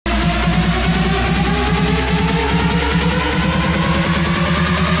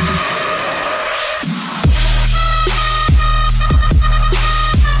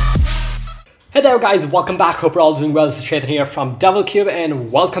Hey there guys, welcome back. Hope you're all doing well. This is Chetan here from DevilCube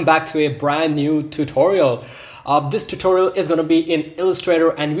and welcome back to a brand new tutorial. This tutorial is going to be in Illustrator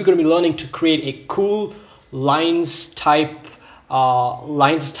and we're going to be learning to create a cool lines type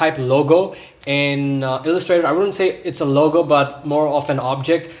logo in Illustrator. I wouldn't say it's a logo but more of an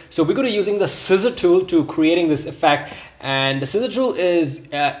object. So we're going to be using the scissor tool to creating this effect, and the scissor tool is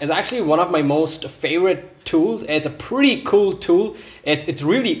actually one of my most favorite tools. It's a pretty cool tool. It's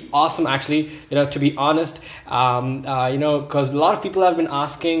really awesome actually, to be honest, because a lot of people have been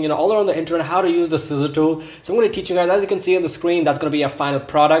asking, all around the internet how to use the scissor tool. So I'm going to teach you guys. As you can see on the screen, that's going to be our final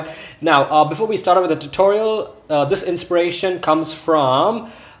product. Now, before we start with the tutorial, this inspiration comes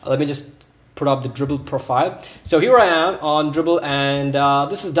from, let me just put up the Dribbble profile. So here I am on Dribbble, and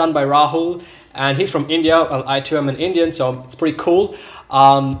this is done by Rahul, and he's from India. Well, I too am an Indian, so it's pretty cool.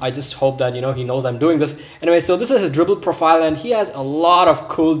 I just hope that he knows I'm doing this. Anyway, so this is his Dribbble profile and he has a lot of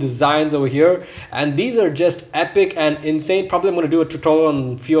cool designs over here, and these are just epic and insane. Probably I'm going to do a tutorial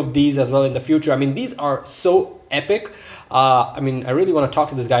on a few of these as well in the future. I mean, these are so epic. I really want to talk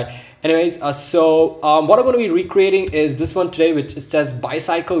to this guy. Anyways, what I'm going to be recreating is this one today, which it says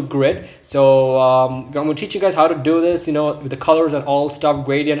bicycle grid. So I'm going to teach you guys how to do this, with the colors and all stuff,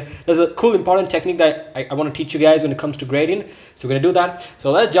 gradient. There's a cool important technique that I want to teach you guys when it comes to gradient. So we're going to do that.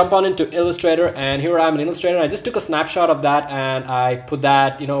 So let's jump on into Illustrator, and here I am in Illustrator. I just took a snapshot of that and I put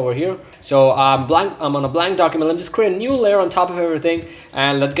that, over here. So I'm on a blank document. Let me just create a new layer on top of everything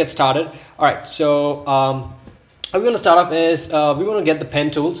and let's get started. All right, so how we're going to start off is we want to get the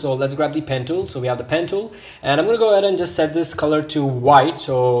pen tool. So let's grab the pen tool. So we have the pen tool, and I'm going to go ahead and just set this color to white.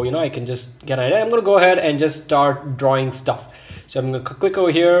 So I can just get an idea. I'm going to go ahead and just start drawing stuff. So I'm going to click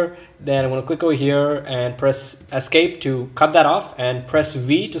over here, then I'm going to click over here and press escape to cut that off, and press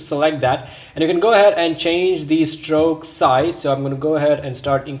V to select that. And you can go ahead and change the stroke size. So I'm going to go ahead and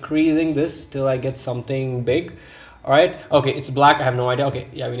start increasing this till I get something big. All right. Okay, it's black. I have no idea. Okay,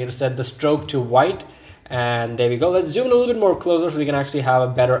 yeah, we need to set the stroke to white. And there we go. Let's zoom in a little bit more closer so we can actually have a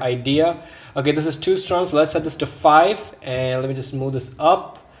better idea. Okay, this is too strong, so let's set this to 5, and let me just move this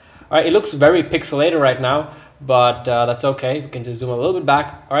up. All right, it looks very pixelated right now, but that's okay. We can just zoom a little bit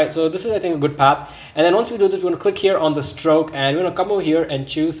back. All right, so this is, I think, a good path. And then once we do this, we're going to click here on the stroke, and we're going to come over here and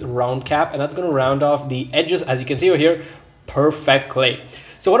choose round cap, and that's going to round off the edges, as you can see over here, perfectly.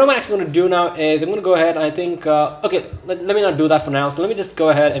 So what I'm actually going to do now is I'm going to go ahead and I think, okay, let me not do that for now. So let me just go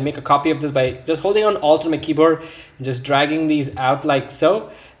ahead and make a copy of this by just holding on Alt on my keyboard and just dragging these out like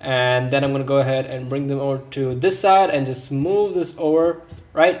so. And then I'm going to go ahead and bring them over to this side and just move this over,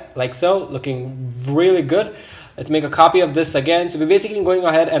 right, like so, looking really good. Let's make a copy of this again. So we're basically going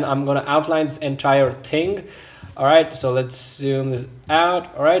ahead and I'm going to outline this entire thing. All right, so let's zoom this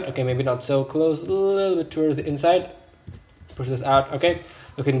out. All right, okay, maybe not so close, a little bit towards the inside. Push this out, okay.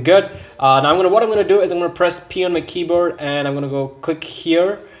 Looking good. Now what I'm gonna do is I'm gonna press P on my keyboard and I'm gonna go click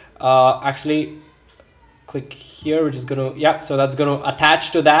here. Actually, click here, which is gonna, yeah. So that's gonna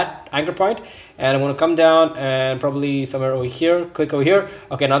attach to that anchor point, and I'm gonna come down and probably somewhere over here. Click over here.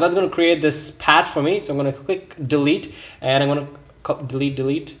 Okay, now that's gonna create this path for me. So I'm gonna click delete, and I'm gonna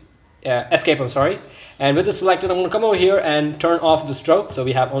delete, escape. I'm sorry. And with this selected, I'm gonna come over here and turn off the stroke. So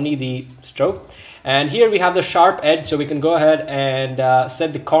we have only the stroke. And here we have the sharp edge, so we can go ahead and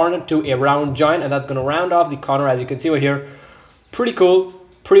set the corner to a round join, and that's going to round off the corner, as you can see over here. Pretty cool,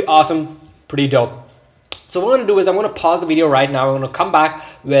 pretty awesome, pretty dope. So what I'm going to do is I'm going to pause the video right now. I'm going to come back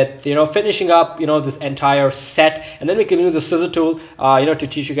with, finishing up, this entire set, and then we can use the scissor tool, to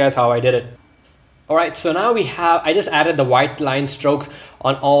teach you guys how I did it. All right, so now I just added the white line strokes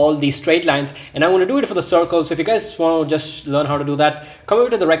on all the straight lines, and I'm going to do it for the circles. So if you guys want to just learn how to do that, come over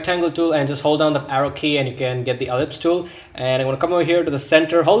to the rectangle tool and just hold down the arrow key, and you can get the ellipse tool. And I'm going to come over here to the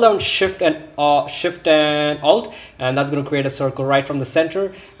center, hold down Shift and Alt, and that's going to create a circle right from the center.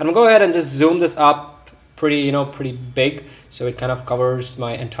 And I'm going to go ahead and just zoom this up pretty big, so it kind of covers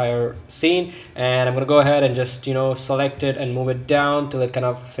my entire scene. And I'm gonna go ahead and just select it and move it down till it kind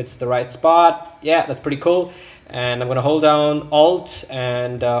of fits the right spot. Yeah, that's pretty cool. And I'm gonna hold down Alt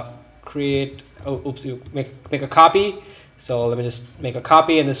and create, make a copy. So let me just make a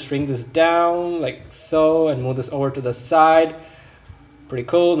copy and just shrink this down like so, and move this over to the side. Pretty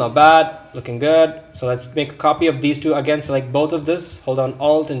cool, not bad, looking good. So let's make a copy of these two. Again, select both of this, hold down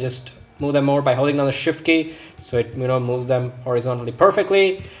Alt and just move them over by holding down the Shift key, so it moves them horizontally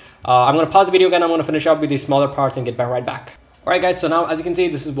perfectly. I'm going to pause the video again. I'm going to finish up with these smaller parts and get right back. Alright guys, so now as you can see,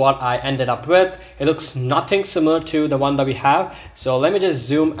 this is what I ended up with. It looks nothing similar to the one that we have. So let me just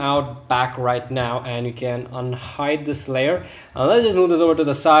zoom out back right now, and you can unhide this layer. Let's just move this over to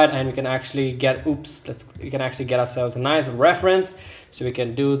the side, and we can actually get, we can actually get ourselves a nice reference. So we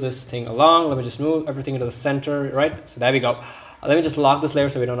can do this thing along. Let me just move everything into the center, right? So there we go. Let me just lock this layer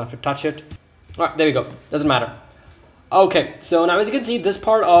so we don't have to touch it. All right, there we go. Doesn't matter. Okay, so now as you can see, this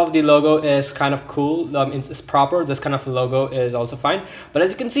part of the logo is kind of cool. It's proper. This kind of logo is also fine. But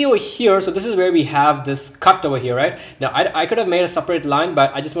as you can see over here, so this is where we have this cut over here, right? Now I could have made a separate line,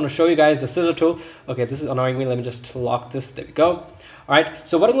 but I just want to show you guys the scissor tool. Okay, this is annoying me. Let me just lock this. There we go. All right.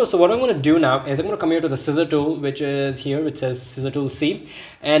 So what I'm going to do now is I'm going to come here to the scissor tool, which is here. It says scissor tool C,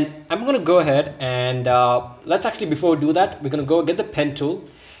 and I'm going to go ahead and let's actually, before we do that, we're going to go get the pen tool,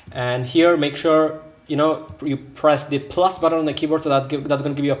 and here make sure you press the plus button on the keyboard, so that's going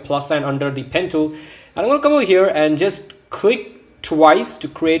to give you a plus sign under the pen tool. And I'm going to come over here and just click twice to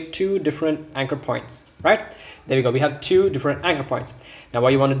create two different anchor points, right? There we go. We have two different anchor points. Now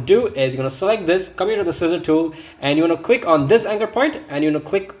what you want to do is you're going to select this, come here to the scissor tool, and you want to click on this anchor point, and you want to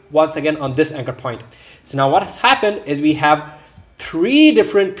click once again on this anchor point. So now what has happened is we have three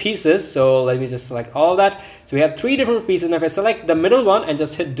different pieces. So let me just select all of that. So we have three different pieces. Now if I select the middle one and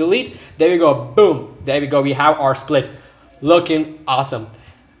just hit delete, there we go. Boom. There we go. We have our split. Looking awesome.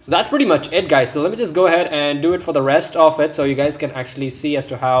 So that's pretty much it, guys. So let me just go ahead and do it for the rest of it, so you guys can actually see as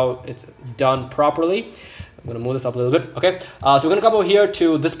to how it's done properly. I'm going to move this up a little bit. Okay. So we're going to come over here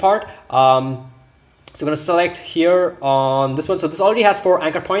to this part. So I'm going to select here on this one. So this already has 4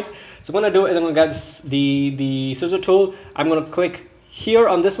 anchor points. So what I'm going to do is I'm going to get the scissor tool. I'm going to click here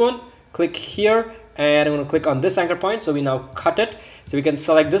on this one, click here, and I'm going to click on this anchor point. So we now cut it. So we can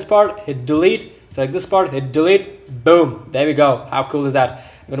select this part, hit delete, select this part, hit delete, boom. There we go. How cool is that?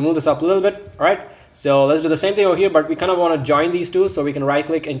 I'm going to move this up a little bit. All right. So let's do the same thing over here, but we kind of want to join these two. So we can right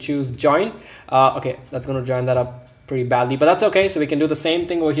click and choose join. Okay, that's going to join that up pretty badly, but that's okay. So we can do the same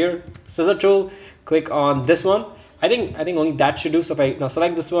thing over here. Scissor tool, click on this one. I think only that should do. So if I now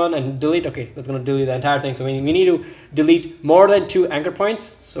select this one and delete, okay, that's going to delete the entire thing. So we need to delete more than 2 anchor points.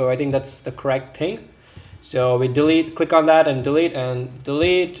 So I think that's the correct thing. So we delete, click on that and delete and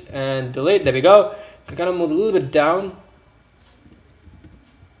delete and delete. There we go. We kind of move a little bit down.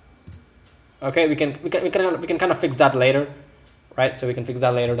 Okay, we can kind of fix that later, right? So we can fix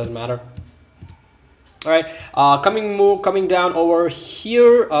that later. Doesn't matter. All right, coming down over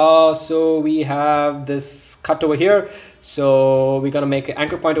here. So we have this cut over here. So we're gonna make an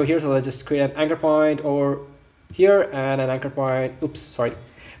anchor point over here. So let's just create an anchor point over here and an anchor point. Oops, sorry.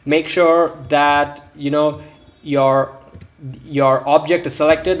 Make sure that your object is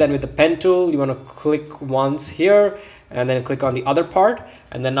selected. Then with the pen tool, you want to click once here and then click on the other part.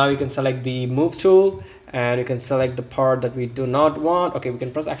 And then now you can select the move tool. And you can select the part that we do not want. Okay, we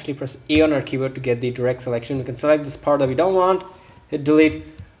can actually press A on our keyboard to get the direct selection. We can select this part that we don't want, hit delete.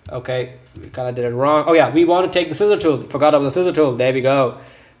 Okay, we kind of did it wrong. Oh yeah, we want to take the scissor tool. Forgot about the scissor tool. There we go.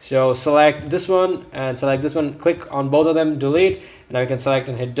 So select this one and select this one. Click on both of them, delete. And now we can select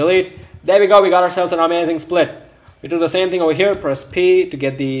and hit delete. There we go. We got ourselves an amazing split. We do the same thing over here. Press P to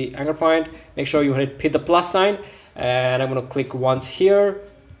get the anchor point. Make sure you hit the plus sign. And I'm going to click once here.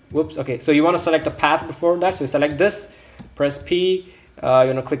 Whoops. Okay, so you want to select a path before that. So you select this, press P, you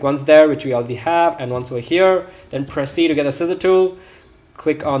want to click once there, which we already have, and once over here. Then press C to get the scissor tool.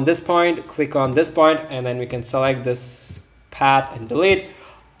 Click on this point, click on this point, and then we can select this path and delete.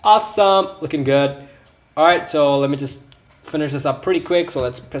 Awesome, looking good. All right, so let me just finish this up pretty quick. So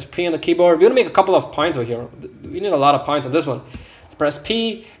let's press P on the keyboard. We're gonna make a couple of points over here. We need a lot of points on this one. Press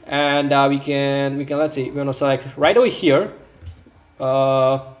P, and we can let's see. We're gonna select right over here.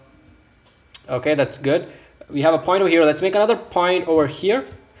 Okay, that's good. We have a point over here. Let's make another point over here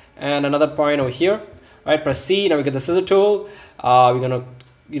and another point over here. All right, press C. Now we get the scissor tool. We're gonna,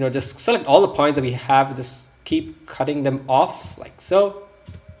 just select all the points that we have. Just keep cutting them off like so.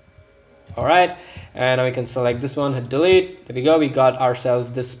 All right, and now we can select this one, hit delete. There we go. We got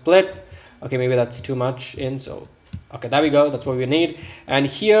ourselves this split. Okay, maybe that's too much in. So, okay, there we go. That's what we need. And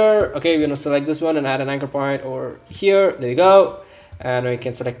here, okay, we're gonna select this one and add an anchor point over here. There we go. And we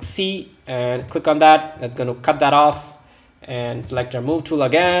can select C and click on that. That's going to cut that off, and select our move tool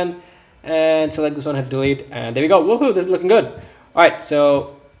again and select this one, hit delete, and there we go. Woohoo, this is looking good. All right,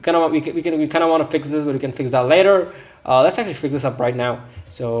 so we kind of want to fix this, but we can fix that later. Let's actually fix this up right now.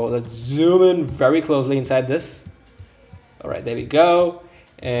 So let's zoom in very closely inside this. All right, there we go.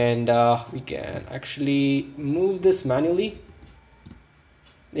 And we can actually move this manually.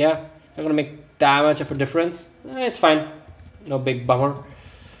 Yeah, it's not going to make that much of a difference. It's fine. No big bummer. All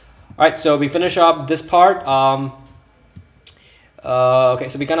right, so we finish up this part. Okay,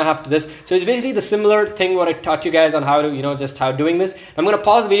 so we kind of have to this. So it's basically the similar thing what I taught you guys on how to, just how doing this. I'm going to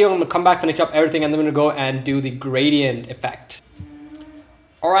pause the video. I'm going to come back, finish up everything, and then I'm going to go and do the gradient effect.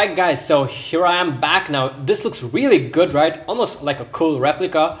 Alright guys, so here I am back now. This looks really good, right? Almost like a cool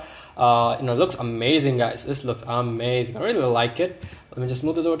replica. It looks amazing, guys. This looks amazing. I really like it. Let me just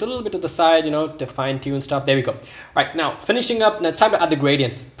move this over a little bit to the side, to fine-tune stuff. There we go. All right, now finishing up. Now it's time to add the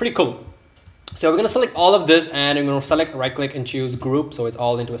gradients. Pretty cool. So we're gonna select all of this, and I'm gonna select right-click and choose group, so it's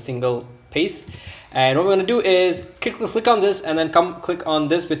all into a single piece. And what we're gonna do is click on this, and then click on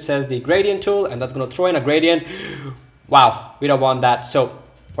this, which says the gradient tool, and that's gonna throw in a gradient. Wow, we don't want that. So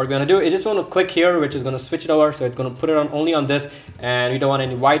what we're gonna do is just want to click here, which is gonna switch it over, so it's gonna put it on only on this, and we don't want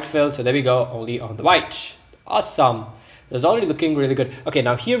any white fill, so there we go, only on the white. Awesome. It's already looking really good. Okay,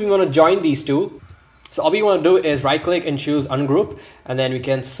 now here we want to join these two. So all we want to do is right click and choose ungroup, and then we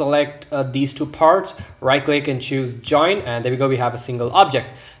can select these two parts, right click and choose join, and there we go, we have a single object.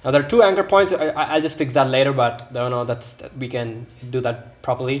 Now there are two anchor points. I'll just fix that later, but no, we can do that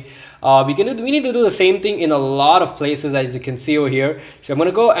properly. We need to do the same thing in a lot of places, as you can see over here. So I'm going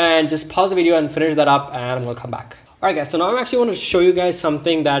to go and just pause the video and finish that up, and I'm going to come back. Alright guys, so now I actually want to show you guys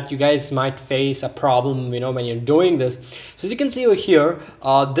something that you guys might face a problem, when you're doing this. So as you can see over here,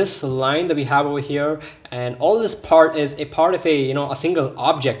 this line that we have over here, and all this part is a part of a single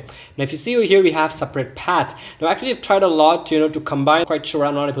object. Now if you see over here, we have separate paths. Now actually I've tried a lot to combine. Quite sure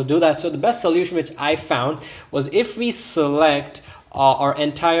I'm not able to do that. So the best solution which I found was if we select our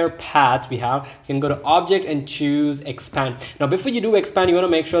entire path we have, you can go to object and choose expand. Now before you do expand, you want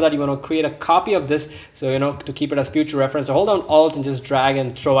to make sure that you want to create a copy of this, so to keep it as future reference. So hold down alt and just drag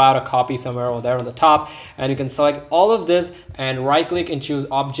and throw out a copy somewhere over there on the top, and you can select all of this and right click and choose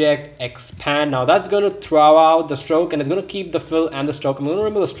object expand. Now that's going to throw out the stroke, and it's going to keep the fill and the stroke. I'm going to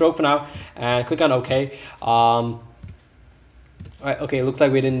remove the stroke for now and click on OK. All right, okay, it looks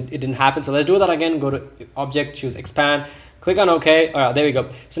like it didn't happen, so let's do that again. Go to object, choose expand, click on OK. All right, there we go.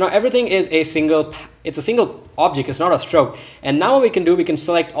 So now everything is a single object. It's not a stroke. And now what we can do, we can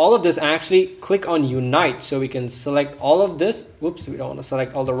select all of this and actually click on unite. So we can select all of this. Whoops, we don't want to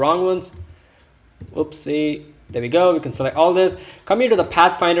select all the wrong ones. Whoopsie. There we go. We can select all this. Come here to the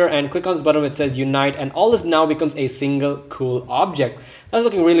Pathfinder and click on this button which says unite, and all this now becomes a single cool object. That's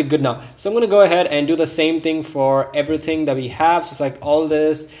looking really good now. So I'm going to go ahead and do the same thing for everything that we have. So select all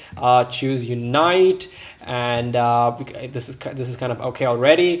this, choose unite. And this is kind of okay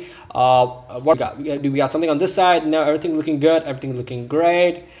already. What we got? We got something on this side. Now everything looking good, everything looking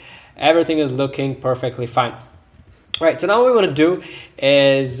great, everything is looking perfectly fine. All right, so now what we want to do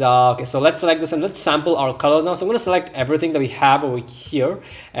is okay, so let's select this and let's sample our colors now. So I'm going to select everything that we have over here,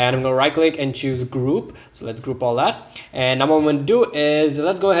 and I'm going to right click and choose group. So let's group all that, and now what I'm going to do is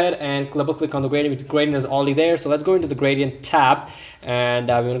let's go ahead and double click on the gradient, which gradient is already there. So let's go into the gradient tab, and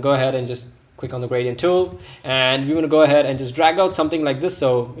we're going to go ahead and just click on the gradient tool, and we want to go ahead and just drag out something like this,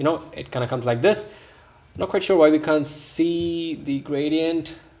 so it kind of comes like this. Not quite sure why we can't see the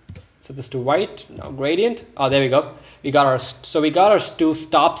gradient. Set this to white. Now gradient. Oh, there we go. We got our two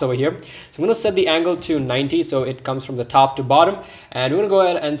stops over here. So I'm going to set the angle to 90, so it comes from the top to bottom, and we're going to go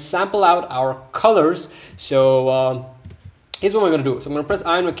ahead and sample out our colors. So here's what we're going to do. So I'm going to press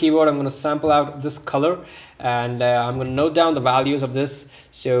I on my keyboard. I'm going to sample out this color, and I'm going to note down the values of this.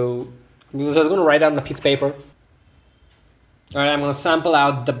 So I'm just going to write down the piece of paper. All right, I'm going to sample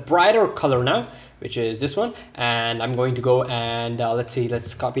out the brighter color now, which is this one, and I'm going to go and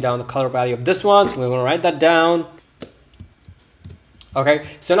let's copy down the color value of this one. So we're going to write that down. Okay,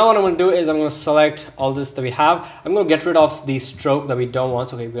 so now what I'm going to do is I'm going to select all this that we have. I'm going to get rid of the stroke that we don't want.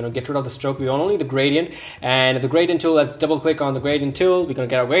 So, okay, we're going to get rid of the stroke. We want only the gradient, and the gradient tool, let's double click on the gradient tool. We're going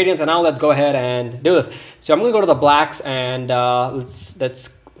to get our gradients, and now let's go ahead and do this. So I'm going to go to the blacks, and so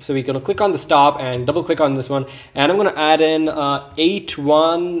we're going to click on the stop and double click on this one, and I'm going to add in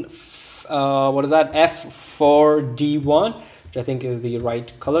F4D1, which I think is the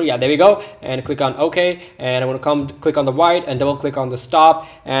right color. Yeah, there we go. And click on OK, and I'm going to click on the white and double click on the stop,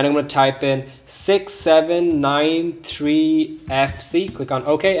 and I'm going to type in 6793FC. Click on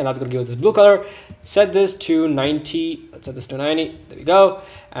OK, and that's going to give us this blue color. Set this to 90. Let's set this to 90. There we go.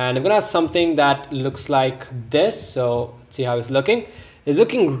 And I'm going to have something that looks like this. So let's see how it's looking. It's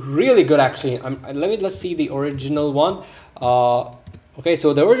looking really good, actually. Let's see the original one. Okay,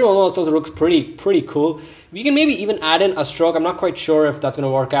 so the original one also looks pretty cool. We can maybe even add in a stroke. I'm not quite sure if that's going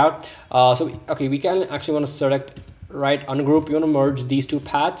to work out. We can actually want to select right ungroup. We want to merge these two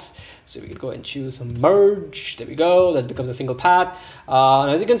paths. So we can go and choose merge. There we go. That becomes a single path.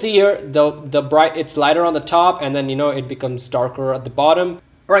 And as you can see here, it's lighter on the top, and then it becomes darker at the bottom.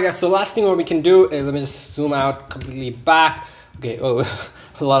 All right, guys. So last thing what we can do is let me just zoom out completely back. Okay, oh,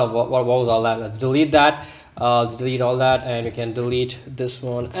 a lot of what was all that? Let's delete that. Let's delete all that, and we can delete this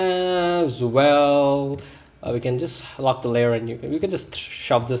one as well. we can just lock the layer, and we can just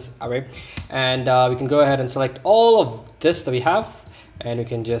shove this away, and we can go ahead and select all of this that we have, and we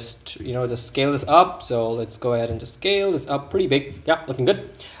can just just scale this up. So let's go ahead and just scale this up pretty big. Yeah, looking good.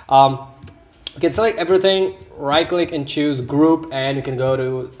 We can select everything, right click and choose group, and we can go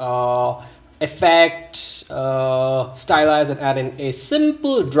to effect, stylize, and add in a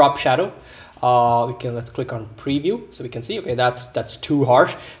simple drop shadow. Let's click on preview so we can see. Okay, that's too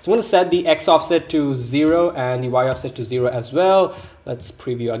harsh. So I'm going to set the X offset to 0 and the Y offset to 0 as well. Let's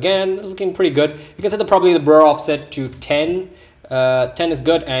preview again. Looking pretty good. You can set probably the blur offset to 10. 10 is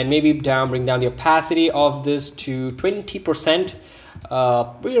good, and maybe bring down the opacity of this to 20%.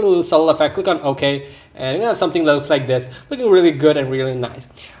 Bring a little subtle effect. Click on OK, and you're gonna have something that looks like this, looking really good and really nice.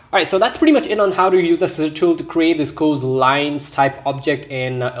 All right, so that's pretty much it on how to use the scissor tool to create this cool lines type object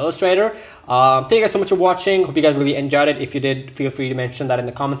in Illustrator. Thank you guys so much for watching. Hope you guys really enjoyed it. If you did, feel free to mention that in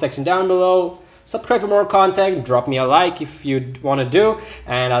the comment section down below. Subscribe for more content. Drop me a like if you want to do,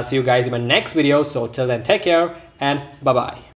 and I'll see you guys in my next video. So till then, take care and bye bye.